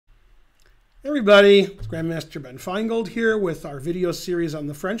Everybody, it's Grandmaster Ben Feingold here with our video series on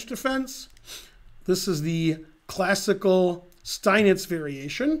the French defense. This is the classical Steinitz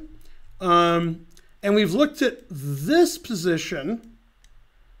variation. And we've looked at this position.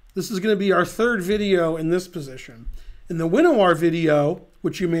 This is going to be our third video in this position. In the Winnow video,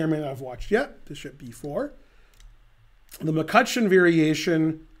 which you may or may not have watched yet, Bishop b4. The McCutcheon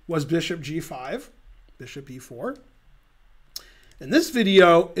variation was Bishop g5, Bishop e4. And this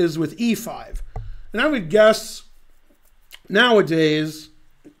video is with e5. And I would guess nowadays,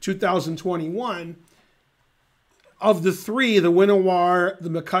 2021, of the three, the Winnow,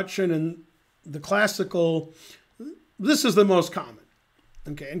 the McCutcheon, and the classical, this is the most common.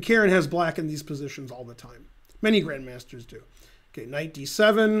 Okay, and Karen has black in these positions all the time. Many grandmasters do. Okay, knight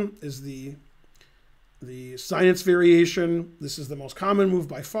d7 is the Steinitz variation. This is the most common move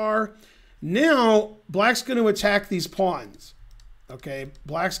by far. Now, black's going to attack these pawns. Okay,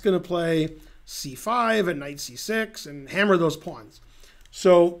 black's going to play c5 and knight c6 and hammer those pawns.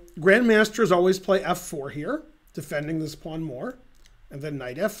 So grandmasters always play f4 here, defending this pawn more. And then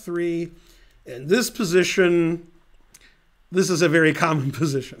knight f3. In this position, this is a very common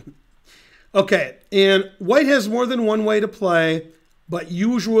position. Okay, and white has more than one way to play, but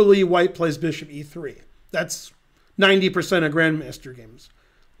usually white plays bishop e3. That's 90% of grandmaster games.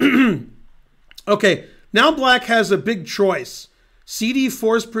 Okay, now black has a big choice.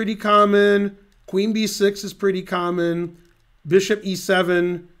 cd4 is pretty common. Queen b6 is pretty common. Bishop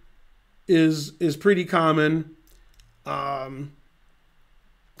e7 is pretty common. Yeah.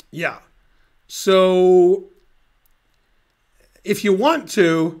 So if you want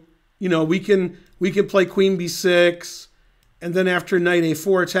to, you know, we can play queen b6, and then after knight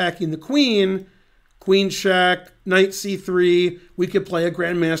a4 attacking the queen, queen check, knight c3. We could play a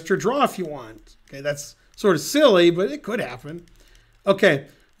grandmaster draw if you want. Okay, that's sort of silly, but it could happen. Okay,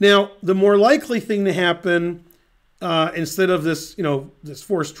 now the more likely thing to happen instead of this, you know, this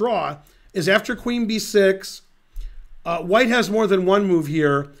forced draw is after queen b6, white has more than one move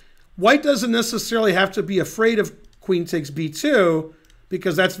here. White doesn't necessarily have to be afraid of queen takes b2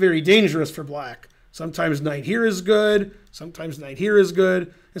 because that's very dangerous for black. Sometimes knight here is good, sometimes knight here is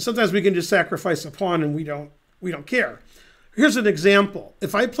good, and sometimes we can just sacrifice a pawn and we don't care. Here's an example.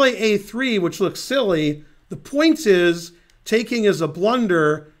 If I play a3, which looks silly, the point is taking is a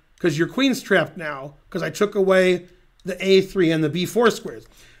blunder because your queen's trapped now because I took away the a3 and the b4 squares.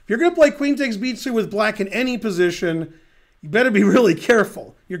 If you're going to play queen takes b2 with black in any position, you better be really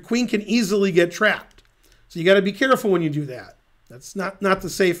careful. Your queen can easily get trapped. So you got to be careful when you do that. That's not the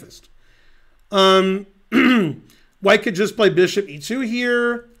safest. White could just play bishop e2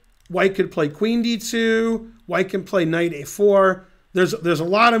 here. White could play queen d2. White can play knight a4. There's a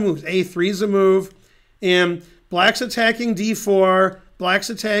lot of moves. a3 is a move. And black's attacking d4. Black's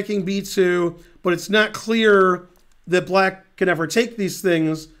attacking b2. But it's not clear that black can ever take these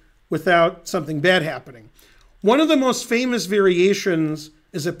things without something bad happening. One of the most famous variations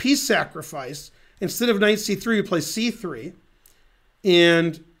is a piece sacrifice. Instead of knight c3, you play c3.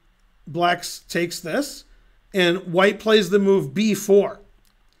 And black takes this. And white plays the move b4.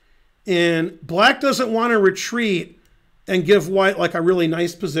 And black doesn't want to retreat and give white like a really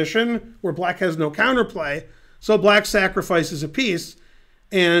nice position where black has no counterplay. So black sacrifices a piece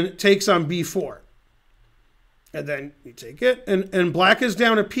and takes on b4. And then you take it. And black is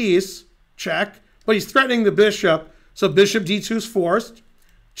down a piece, check. But he's threatening the bishop. So bishop d2 is forced,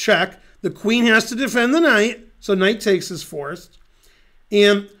 check. The queen has to defend the knight. So knight takes is forced.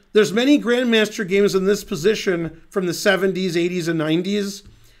 And there's many grandmaster games in this position from the 70s, 80s, and 90s.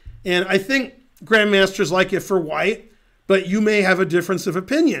 And I think grandmasters like it for white, but you may have a difference of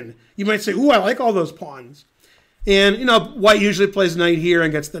opinion. You might say, ooh, I like all those pawns. And, you know, white usually plays knight here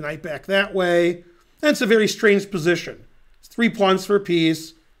and gets the knight back that way. And it's a very strange position. It's 3 pawns for a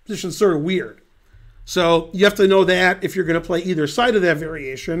piece. Position's sort of weird. So you have to know that if you're going to play either side of that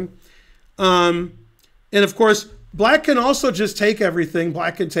variation. And, of course, black can also just take everything.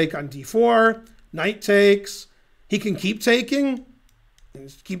 Black can take on d4. Knight takes. He can keep taking. And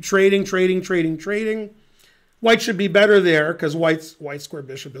keep trading. White should be better there because white's square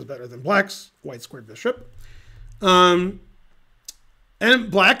bishop is better than black's white square bishop. And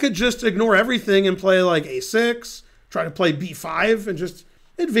black could just ignore everything and play like a6, try to play b5 and just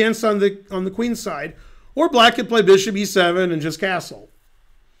advance on the queen's side. Or black could play bishop e7 and just castle.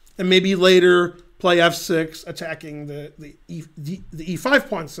 And maybe later play f6, attacking the e5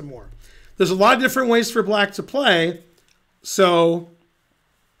 pawn some more. There's a lot of different ways for black to play. So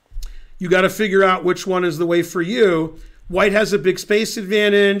you got to figure out which one is the way for you. White has a big space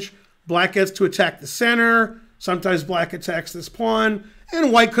advantage. Black gets to attack the center. Sometimes black attacks this pawn,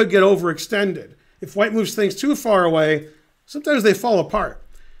 and white could get overextended. If white moves things too far away, sometimes they fall apart.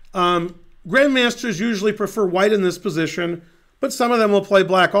 Grandmasters usually prefer white in this position, but some of them will play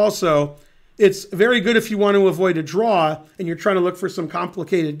black also. It's very good if you want to avoid a draw and you're trying to look for some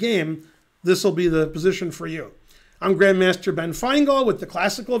complicated game. This will be the position for you. I'm Grandmaster Ben Feingold with the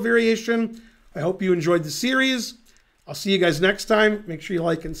classical variation. I hope you enjoyed the series. I'll see you guys next time. Make sure you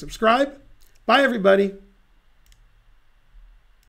like and subscribe. Bye, everybody.